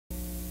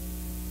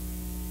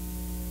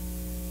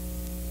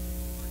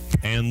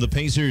And the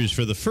Pacers,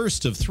 for the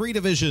first of 3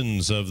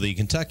 divisions of the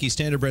Kentucky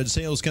Standardbred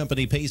Sales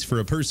Company, pace for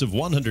a purse of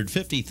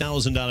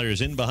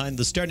 $150,000 in behind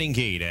the starting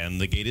gate, and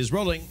the gate is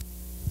rolling.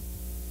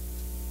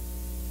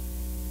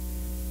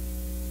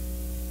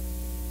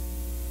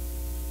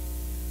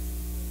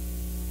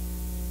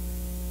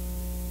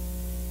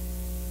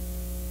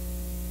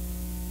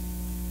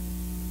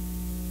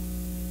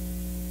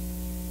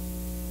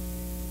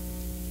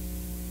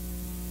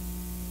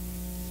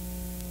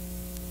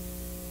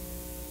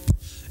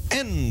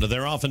 And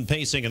they're off and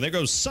pacing, and there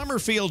goes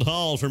Summerfield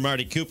Hall for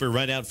Marty Cooper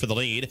right out for the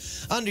lead.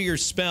 Under Your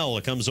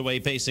Spell comes away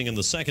pacing in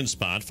the 2nd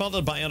spot,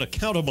 followed by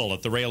Unaccountable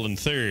at the rail in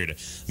 3rd.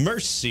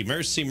 Mercy,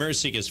 Mercy,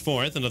 Mercy is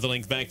 4th, another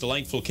length back.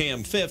 Delightful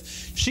Cam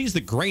 5th. She's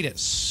the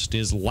Greatest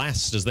is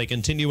last as they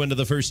continue into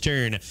the first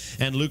turn,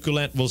 and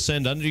Luculette will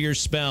send Under Your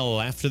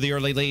Spell after the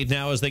early lead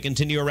now as they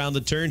continue around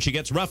the turn. She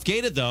gets rough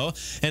gated though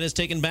and is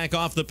taken back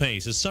off the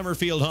pace as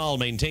Summerfield Hall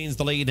maintains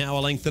the lead now a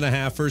length and a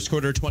half. First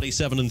quarter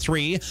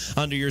 27-3.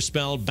 Under Your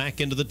Spell back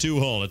into the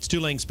 2-hole. It's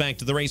 2 lengths back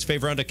to the race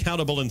favor.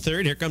 Unaccountable in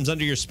 3rd. Here comes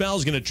Under Your Spell.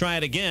 Is going to try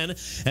it again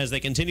as they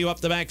continue up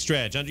the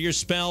backstretch. Under Your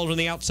Spell from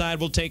the outside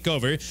will take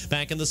over.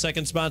 Back in the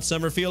 2nd spot,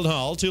 Summerfield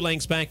Hall. 2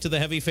 lengths back to the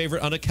heavy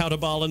favorite,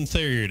 Unaccountable in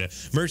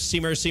 3rd. Mercy,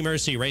 Mercy,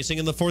 Mercy racing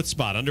in the 4th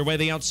spot. Underway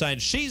the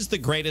outside. She's the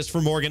Greatest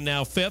for Morgan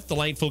now 5th.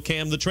 Delightful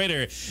Cam the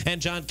Trader.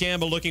 And John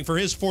Campbell looking for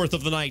his 4th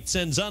of the night.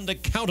 Sends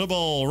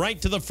Unaccountable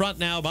right to the front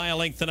now by a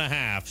length and a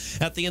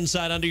half. At the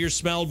inside, Under Your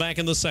Spell back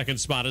in the 2nd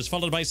spot is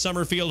followed by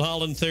Summerfield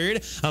Hall in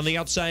 3rd. On the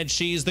outside,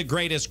 She's the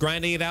Greatest,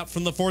 grinding it out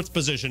from the 4th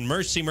position.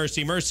 Mercy,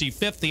 Mercy, Mercy,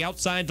 5th. The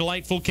outside,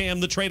 Delightful Cam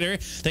the Trader.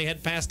 They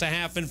head past a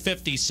half in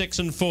 50,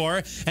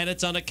 6-4, and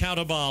it's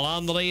Unaccountable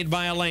on the lead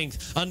by a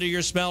length. Under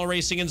Your Spell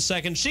racing in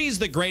 2nd. She's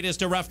the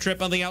Greatest, a rough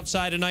trip on the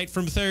outside tonight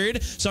from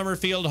 3rd.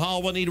 Summerfield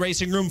Hall will need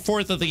racing room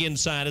 4th at the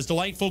inside as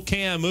Delightful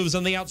Cam moves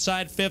on the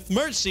outside 5th.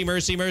 Mercy,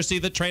 Mercy, Mercy,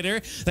 the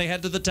Trader. They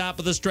head to the top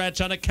of the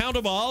stretch.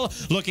 Unaccountable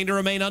looking to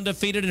remain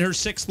undefeated in her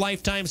 6th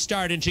lifetime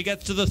start, and she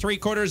gets to the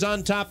 3/4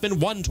 on top in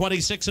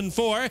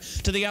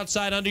 1:26-4. To the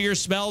outside, Under Your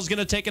Spell is going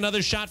to take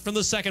another shot from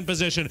the 2nd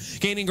position.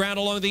 Gaining ground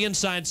along the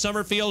inside.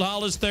 Summerfield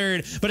Hall is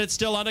 3rd, but it's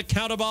still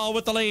Unaccountable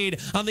with the lead.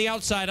 On the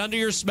outside, Under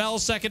Your Spell,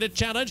 2nd at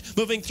challenge.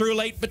 Moving through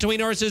late between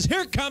horses.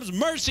 Here comes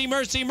Mercy,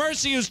 Mercy,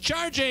 Mercy, who's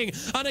charging.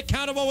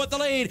 Unaccountable with the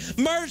lead.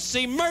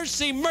 Mercy,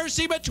 Mercy,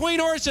 Mercy between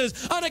horses.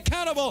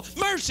 Unaccountable.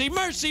 Mercy,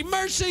 Mercy,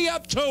 Mercy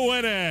up to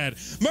win it.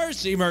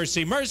 Mercy,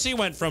 Mercy, Mercy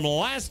went from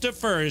last to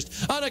first.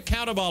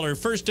 Unaccountable, her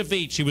first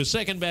defeat. She was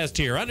 2nd best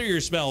here. Under Your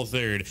Spell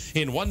 3rd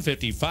in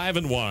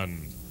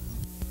 1:55-1.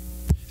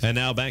 And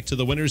now back to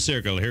the winner's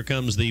circle. Here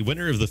comes the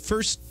winner of the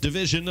 1st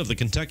division of the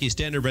Kentucky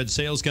Standardbred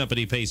Sales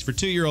Company pace for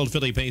 2-year-old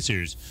filly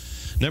pacers.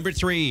 Number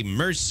 3,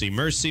 Mercy,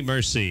 Mercy,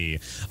 Mercy.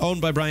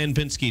 Owned by Brian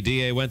Pinske,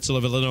 D.A. Wetzel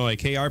of Illinois,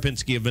 K.R.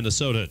 Pinske of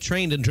Minnesota.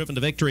 Trained and driven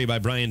to victory by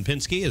Brian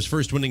Pinske, his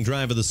first winning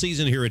drive of the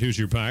season here at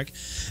Hoosier Park,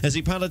 as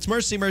he pilots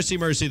Mercy, Mercy,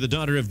 Mercy, the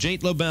daughter of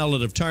Jate Lobell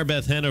of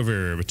Tarbeth,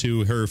 Hanover,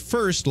 to her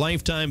 1st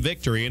lifetime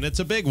victory, and it's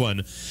a big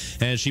one,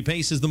 as she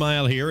paces the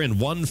mile here in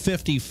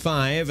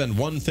 1:55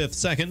 1/5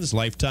 seconds.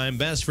 Lifetime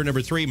best for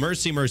number 3,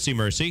 Mercy, Mercy,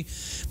 Mercy.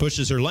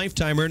 Pushes her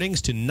lifetime earnings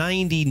to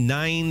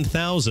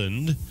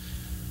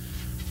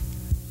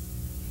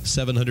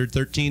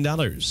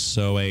 $99,713.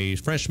 So a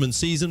freshman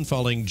season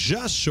falling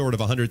just short of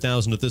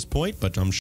 $100,000 at this point, but I'm sure